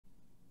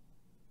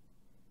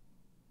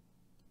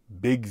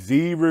Big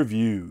Z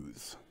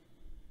Reviews.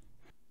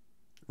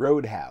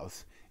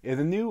 Roadhouse is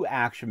a new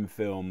action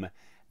film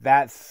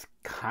that's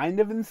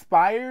kind of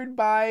inspired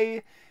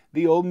by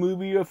the old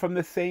movie from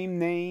the same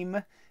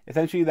name.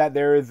 Essentially, that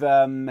there's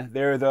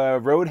a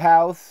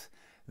roadhouse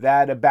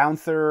that a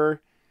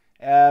bouncer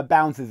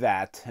bounces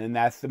at, and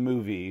that's the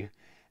movie.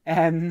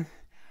 And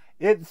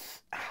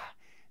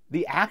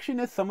the action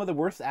is some of the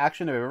worst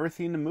action I've ever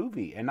seen in a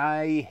movie, and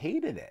I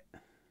hated it.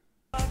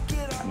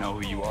 I know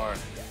who you are.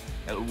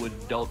 Elwood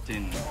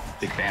Dalton.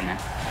 Big fan, man.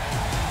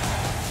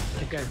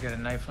 That guy's got a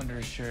knife under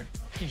his shirt.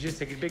 You just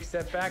take a big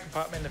step back and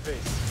pop me in the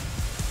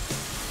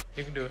face.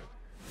 You can do it.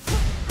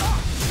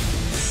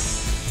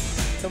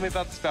 Tell me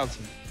about this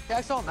bouncer. Yeah,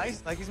 it's all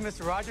nice, like he's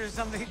Mr. Rogers or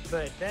something,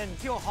 but then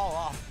he'll haul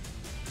off.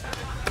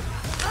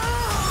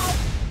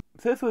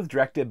 So this was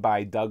directed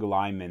by Doug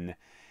Liman,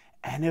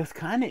 and it was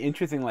kind of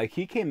interesting. Like,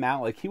 he came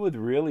out, like, he was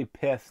really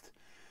pissed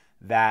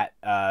that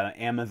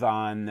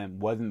Amazon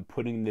wasn't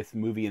putting this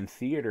movie in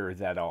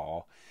theaters at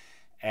all,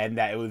 and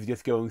that it was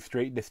just going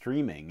straight to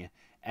streaming.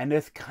 And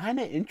it's kind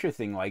of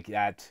interesting, like,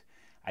 that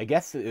I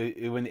guess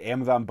when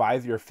Amazon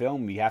buys your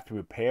film, you have to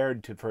prepare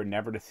for it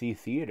never to see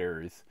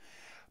theaters.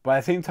 But at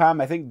the same time,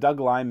 I think Doug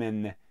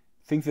Liman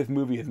thinks this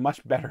movie is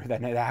much better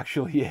than it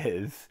actually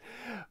is.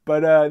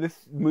 But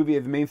this movie,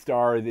 the main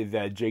star is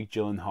Jake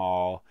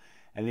Gyllenhaal,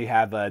 and they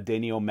have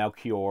Daniel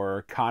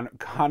Melchior,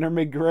 Conor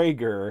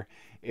McGregor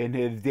in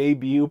his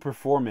debut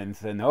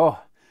performance, and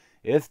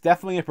it's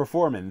definitely a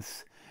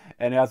performance.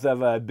 And they also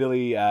have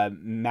Billy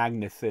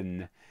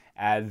Magnuson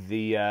as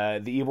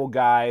the evil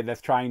guy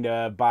that's trying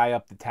to buy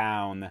up the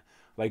town,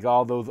 like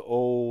all those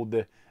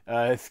old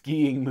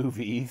skiing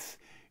movies.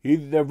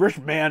 He's the rich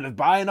man is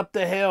buying up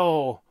the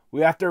hill.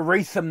 We have to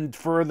race him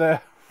to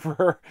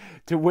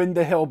win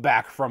the hill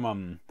back from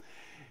him.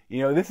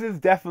 You know, this is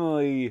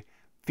definitely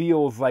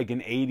feels like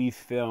an 80s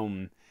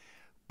film,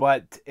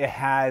 but it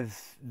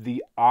has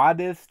the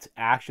oddest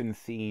action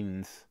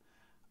scenes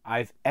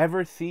I've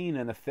ever seen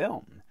in a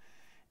film.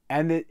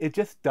 And it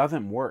just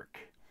doesn't work.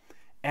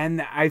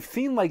 And I've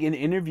seen, like, in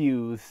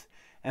interviews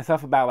and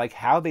stuff about, like,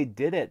 how they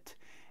did it,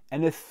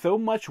 and it's so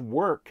much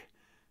work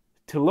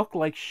to look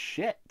like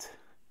shit.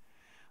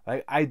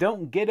 Like, I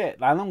don't get it.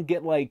 I don't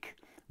get, like,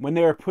 when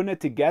they were putting it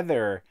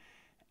together,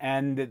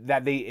 and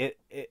that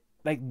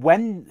like,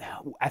 when,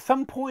 at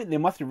some point, they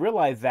must have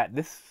realized that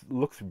this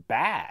looks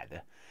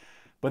bad.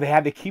 But they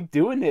had to keep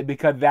doing it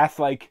because that's,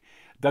 like,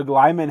 Doug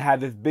Liman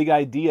had this big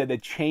idea to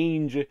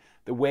change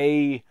the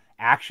way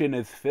action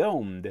is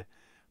filmed.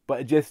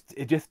 But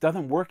it just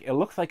doesn't work. It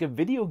looks like a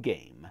video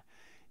game.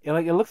 It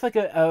looks like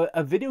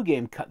a video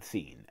game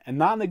cutscene, and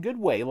not in a good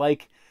way.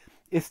 Like,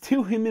 it's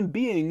two human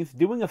beings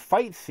doing a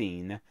fight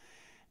scene,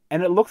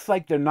 and it looks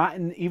like they're not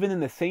even in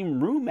the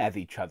same room as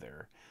each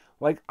other.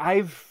 Like,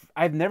 I've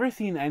never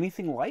seen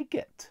anything like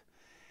it.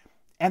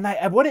 And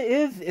what it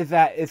is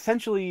that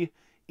essentially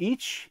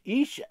each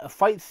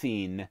fight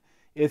scene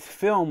is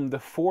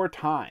filmed 4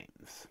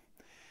 times.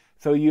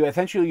 So you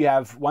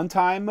have one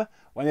time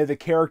when there's a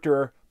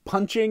character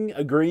punching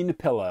a green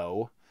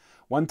pillow,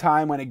 one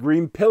time when a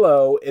green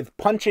pillow is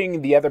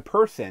punching the other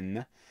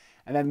person,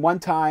 and then one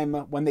time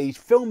when they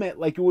film it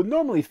like you would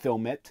normally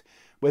film it,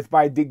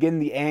 by getting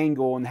the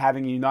angle and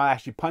having you not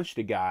actually punch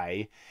the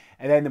guy,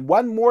 and then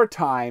one more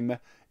time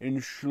in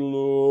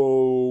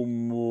slow-mo.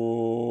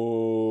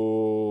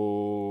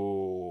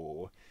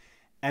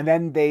 And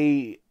then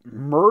they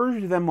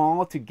merge them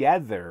all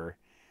together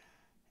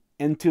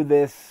into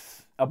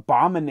this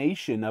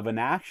abomination of an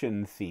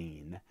action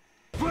scene.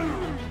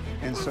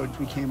 And so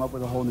we came up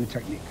with a whole new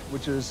technique,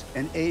 which is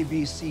an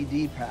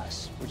ABCD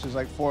pass, which is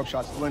like 4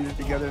 shots blended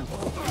together.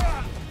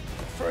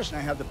 First,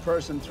 I have the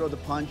person throw the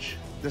punch.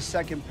 The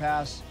second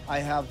pass, I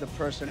have the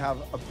person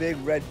have a big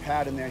red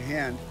pad in their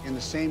hand in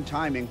the same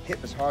timing,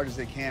 hit as hard as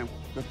they can.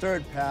 The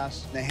third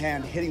pass, the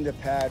hand hitting the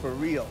pad for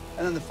real.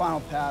 And then the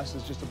final pass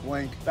is just a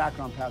blank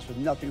background pass with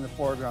nothing in the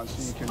foreground,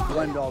 so you can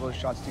blend all those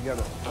shots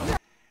together.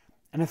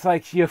 And it's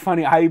like,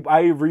 funny, I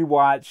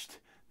rewatched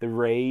The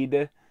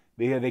Raid,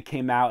 because they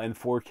came out in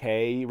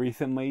 4K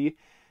recently,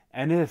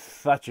 and it is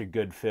such a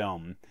good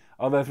film.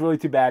 Although it's really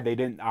too bad they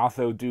didn't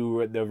also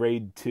do the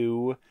Raid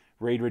 2,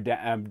 Raid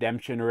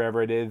Redemption, or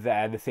whatever it is,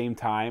 at the same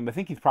time. I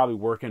think he's probably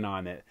working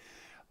on it.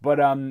 But,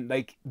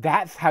 like,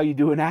 that's how you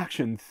do an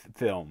action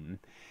film.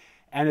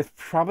 And it's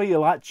probably a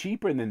lot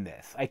cheaper than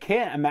this. I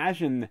can't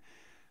imagine,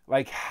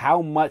 like,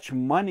 how much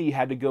money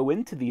had to go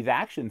into these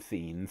action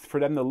scenes for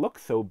them to look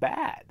so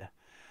bad.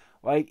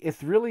 Like,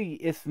 it's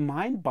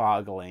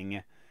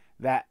mind-boggling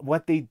that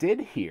what they did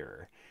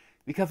here.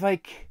 Because,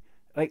 like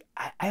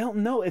I don't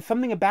know, it's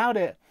something about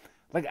it.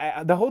 Like,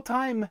 the whole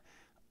time,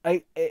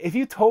 like, if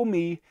you told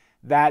me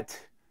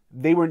that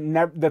they were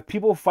the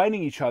people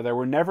fighting each other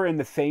were never in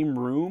the same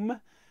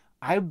room,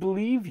 I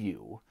believe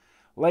you.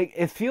 Like,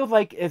 it feels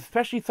like,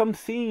 especially some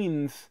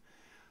scenes,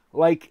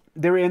 like,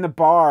 they're in a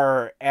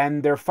bar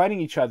and they're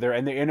fighting each other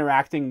and they're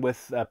interacting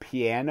with a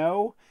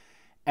piano.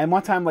 And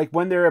one time, like,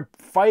 when they're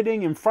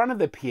fighting in front of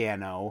the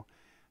piano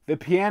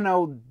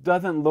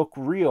doesn't look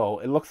real.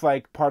 It looks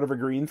like part of a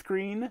green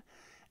screen.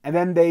 and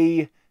then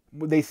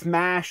they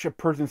smash a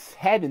person's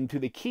head into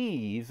the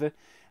keys,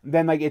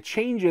 then like it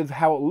changes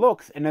how it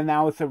looks, and then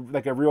now it's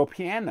like a real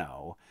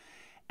piano,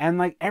 and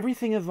like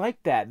everything is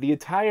like that. The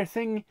entire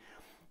thing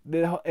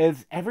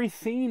is every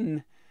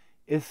scene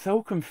is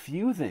so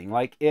confusing.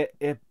 Like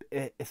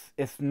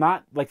it's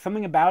not like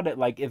something about it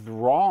like is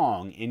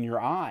wrong in your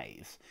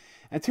eyes.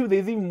 And two,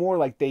 there's even more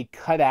like they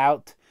cut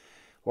out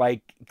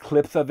like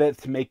clips of it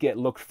to make it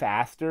look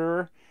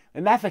faster,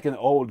 and that's like an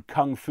old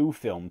kung fu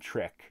film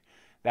trick,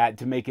 that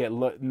to make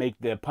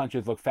the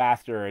punches look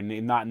faster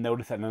and not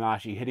notice that they're not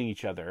actually hitting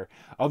each other.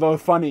 Although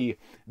it's funny,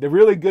 the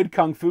really good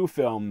kung fu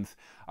films,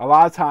 a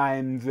lot of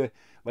times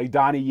like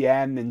Donnie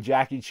Yen and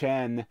Jackie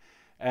Chan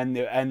and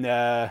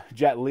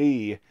Jet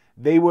Li,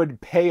 they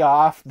would pay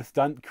off the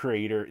stunt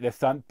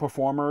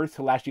performers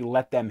to actually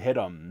let them hit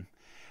them.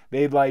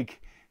 They'd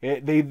like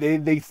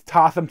they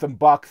toss them some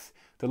bucks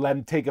to let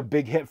them take a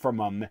big hit from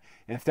them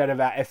instead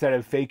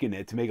of faking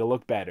it to make it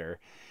look better.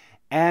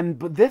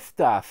 But this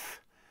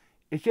stuff,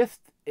 it's just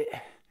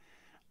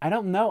I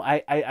don't know.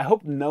 I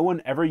hope no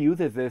one ever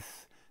uses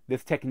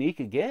this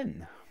technique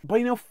again.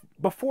 But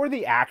before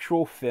the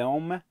actual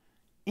film,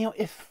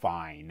 it's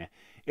fine.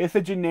 It's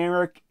a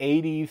generic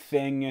 80s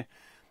thing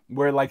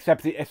where like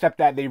except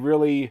that they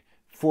really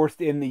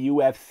forced in the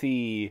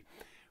UFC,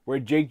 where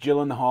Jake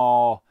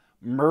Gyllenhaal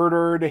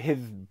murdered his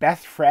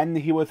best friend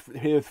he was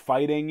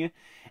fighting.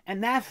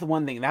 And that's the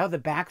one thing. Now the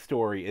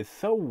backstory is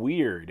so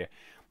weird.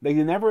 Like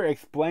they never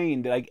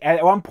explained. Like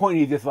at one point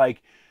he's just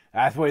like,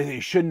 that's why they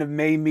shouldn't have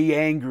made me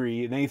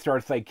angry. And then he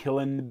starts like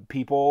killing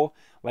people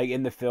like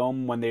in the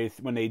film when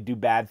they do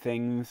bad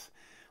things.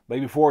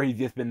 Like before he's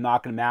just been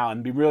knocking them out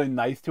and be really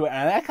nice to it.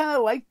 And I kind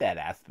of like that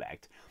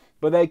aspect.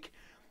 But like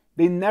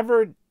they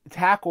never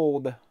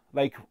tackled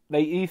like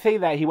you say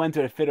that he went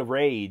to a fit of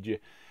rage.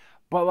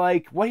 But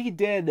like what he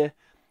did,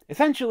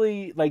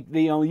 essentially, like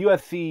the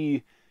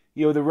UFC,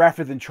 the ref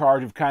is in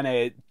charge of kind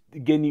of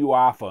getting you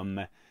off him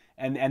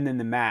and then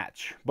the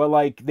match. But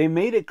like they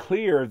made it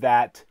clear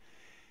that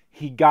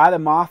he got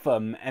him off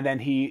him, and then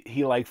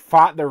he like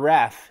fought the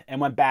ref and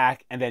went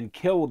back and then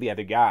killed the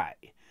other guy.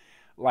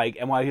 Like,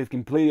 and while he was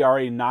completely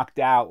already knocked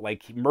out,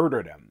 like he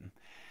murdered him.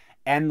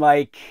 And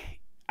like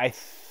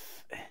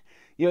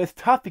it's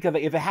tough because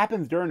like, if it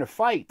happens during a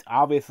fight,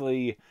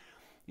 obviously,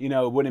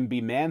 it wouldn't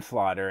be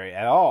manslaughter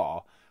at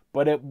all.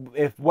 But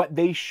if what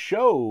they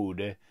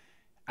showed,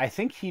 I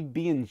think he'd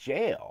be in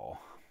jail.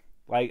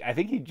 Like, I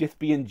think he'd just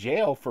be in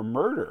jail for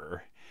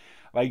murder.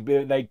 Like,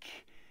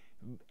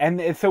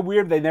 and it's so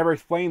weird they never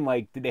explain,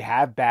 like, did they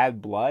have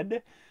bad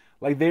blood?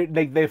 Like,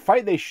 the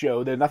fight they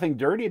showed, there's nothing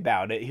dirty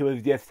about it. He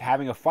was just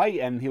having a fight,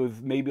 and he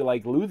was maybe,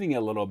 like, losing it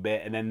a little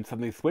bit, and then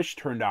something switch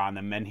turned on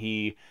him, and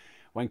he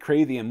went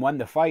crazy and won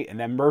the fight, and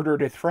then murdered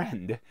his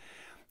friend.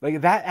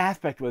 Like, that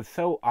aspect was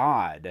so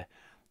odd.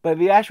 But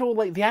the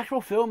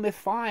actual film is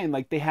fine.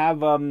 Like, they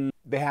have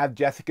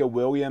Jessica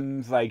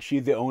Williams, like,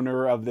 she's the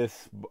owner of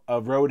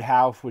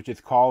Roadhouse, which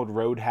is called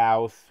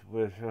Roadhouse,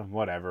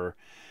 whatever.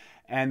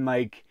 And,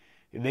 like,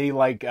 they,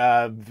 like,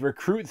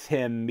 recruits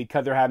him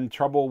because they're having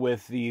trouble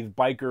with these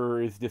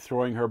bikers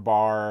destroying her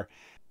bar.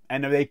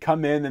 And they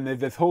come in, and there's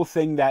this whole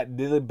thing that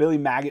Billy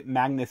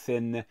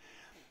Magnuson,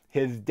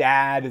 his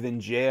dad is in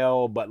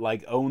jail, but,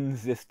 like,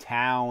 owns this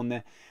town.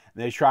 And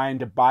they're trying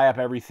to buy up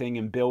everything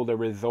and build a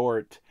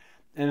resort.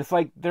 And it's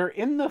like, they're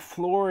in the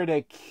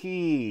Florida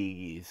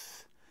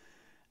Keys.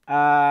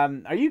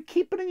 Are you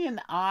keeping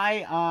an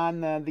eye on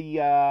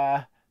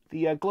the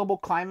global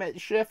climate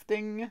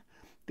shifting?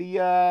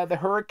 The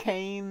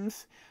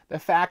hurricanes? The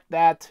fact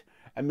that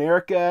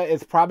America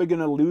is probably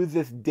going to lose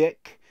this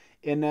dick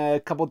in a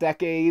couple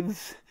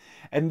decades?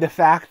 And the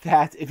fact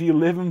that if you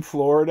live in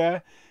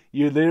Florida,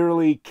 you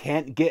literally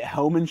can't get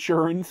home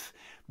insurance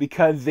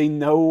because they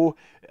know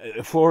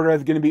Florida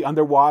is going to be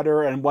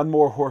underwater and one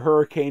more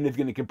hurricane is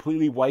going to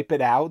completely wipe it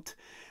out.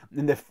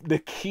 And the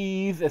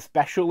Keys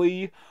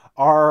especially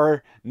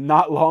are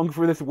not long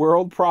for this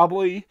world,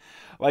 probably.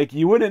 Like,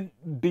 you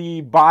wouldn't be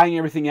buying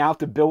everything out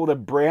to build a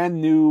brand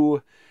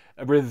new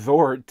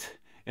resort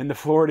in the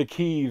Florida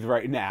Keys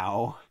right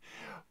now.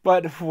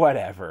 But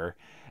whatever.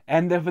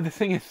 And the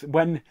thing is,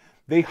 when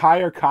they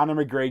hire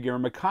Conor McGregor,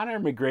 and when Conor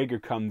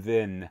McGregor comes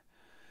in,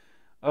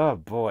 oh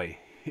boy,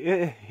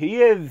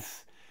 he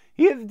is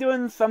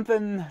doing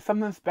something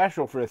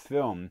special for this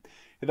film.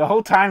 The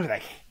whole time,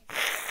 like,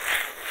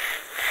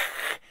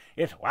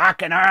 it's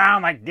walking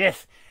around like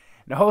this.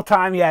 The whole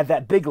time he has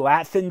that big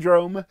lat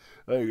syndrome.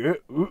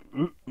 Like,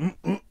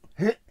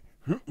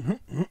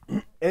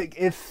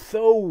 it's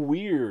so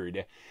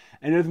weird.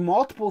 And there's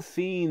multiple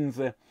scenes,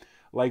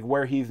 like,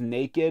 where he's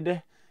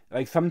naked.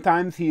 Like,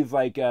 sometimes he's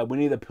like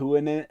Winnie the Pooh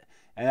in it,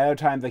 and other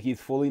times like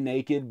he's fully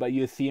naked, but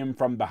you see him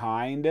from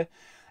behind.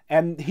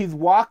 And he's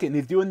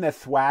doing the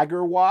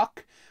swagger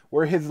walk,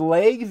 where his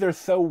legs are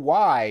so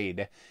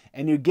wide,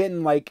 and you're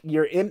getting, like,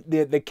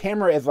 the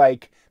camera is,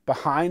 like,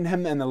 behind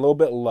him and a little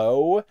bit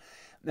low.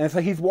 And it's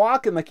like he's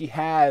walking like he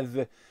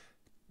has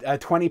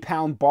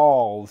 20-pound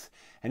balls,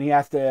 and he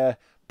has to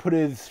put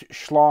his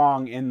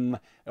schlong in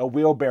a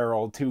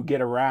wheelbarrow to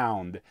get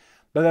around.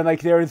 But then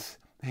like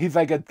he's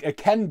like a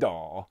Ken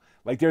doll.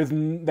 Like there's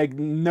like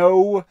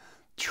no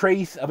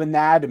trace of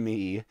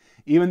anatomy,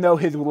 even though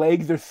his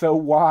legs are so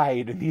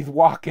wide and he's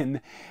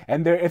walking.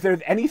 And if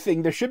there's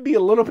anything, there should be a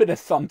little bit of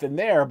something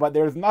there, but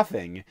there's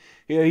nothing.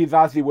 He's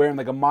obviously wearing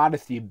like a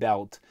modesty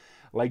belt,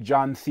 like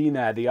John Cena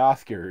at the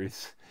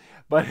Oscars.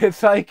 But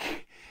it's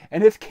like,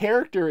 and his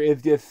character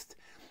is just,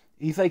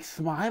 he's like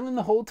smiling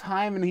the whole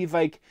time, and he's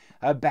like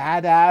a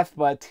badass,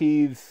 but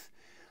it's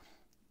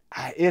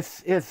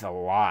a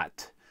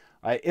lot.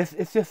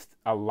 It's just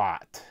a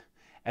lot.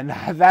 And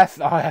that's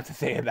all I have to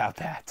say about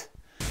that.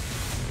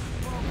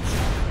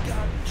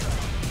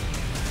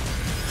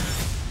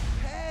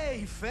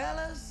 Hey,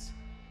 fellas.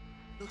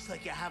 Looks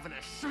like you're having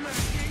a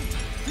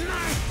smashing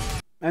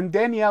night. And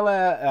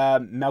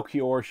Daniela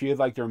Melchior, she is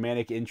like the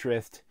romantic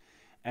interest.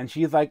 And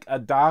she's like a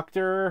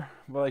doctor,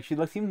 but like she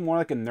seems more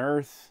like a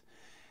nurse.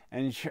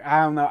 And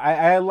I don't know.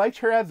 I liked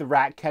her as a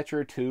rat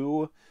catcher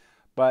too.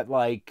 But,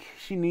 like,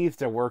 she needs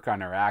to work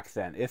on her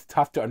accent. It's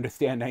tough to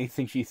understand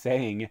anything she's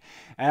saying.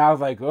 And I was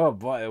like, oh,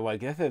 boy,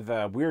 like, this is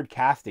a weird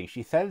casting.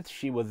 She says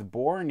she was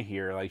born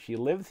here, like, she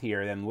lives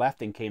here, then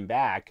left and came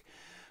back.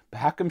 But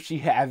how come she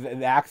has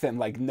an accent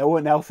like no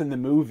one else in the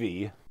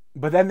movie?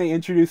 But then they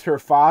introduce her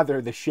father,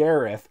 the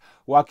sheriff,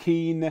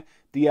 Joaquin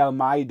de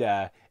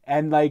Almeida.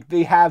 And, like,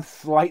 they have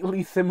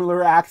slightly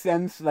similar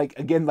accents. Like,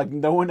 again, like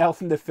no one else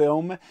in the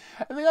film.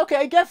 I mean, okay,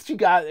 I guess she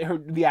got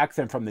the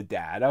accent from the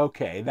dad.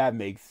 Okay, that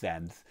makes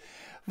sense.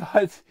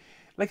 But,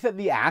 like I said,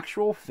 the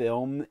actual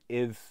film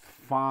is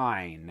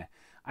fine.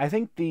 I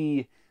think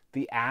the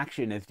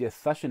action is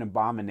just such an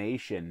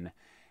abomination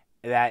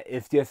that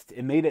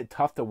it made it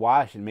tough to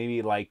watch and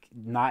maybe, like,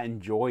 not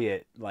enjoy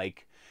it.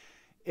 Like,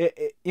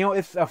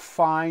 it's a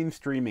fine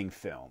streaming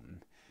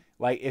film.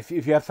 Like, if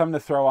you have something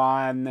to throw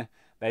on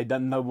that I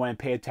don't know when to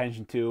pay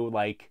attention to,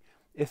 like,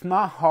 it's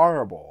not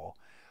horrible,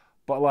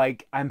 but,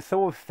 like, I'm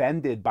so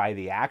offended by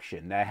the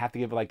action that I have to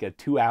give it, like, a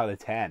 2 out of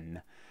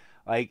 10.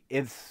 Like,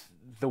 it's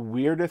the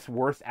weirdest,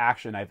 worst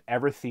action I've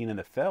ever seen in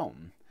a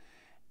film.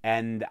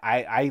 And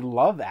I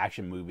love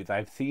action movies.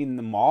 I've seen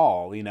them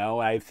all, you know.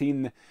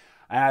 And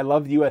I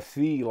love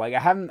UFC. Like, I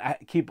haven't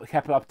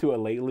kept up to it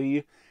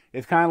lately.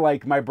 It's kind of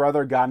like my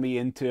brother got me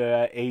into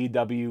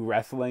AEW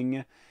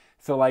wrestling.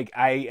 So, like,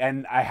 I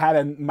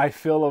had my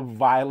fill of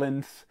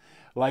violence.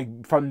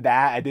 Like, from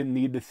that, I didn't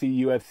need to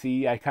see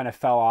UFC. I kind of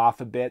fell off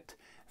a bit.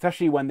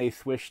 Especially when they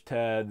switched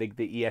to the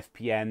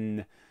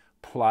ESPN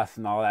Plus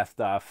and all that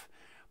stuff.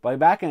 But like,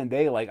 back in the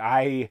day, like,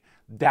 I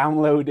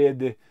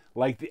downloaded,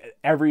 like,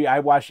 I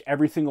watched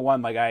every single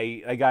one. Like,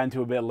 I got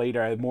into a bit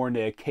later. More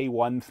into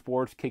K1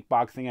 sports,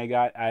 kickboxing I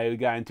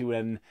got into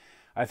when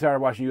I started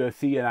watching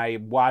UFC. And I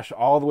watched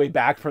all the way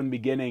back from the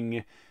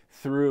beginning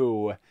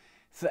through.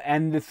 So,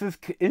 and this is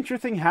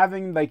interesting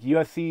having like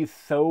UFC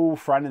so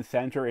front and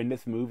center in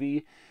this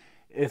movie.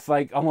 It's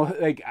like almost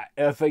like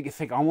it's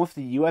like almost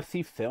a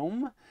UFC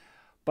film,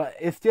 but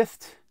it's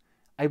just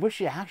I wish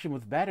the action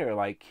was better.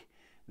 Like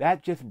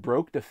that just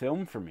broke the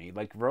film for me.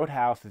 Like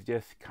Roadhouse is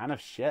just kind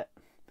of shit.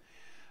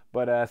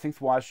 But thanks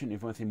for watching.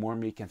 If you want to see more of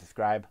me, you can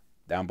subscribe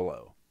down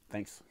below.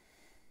 Thanks.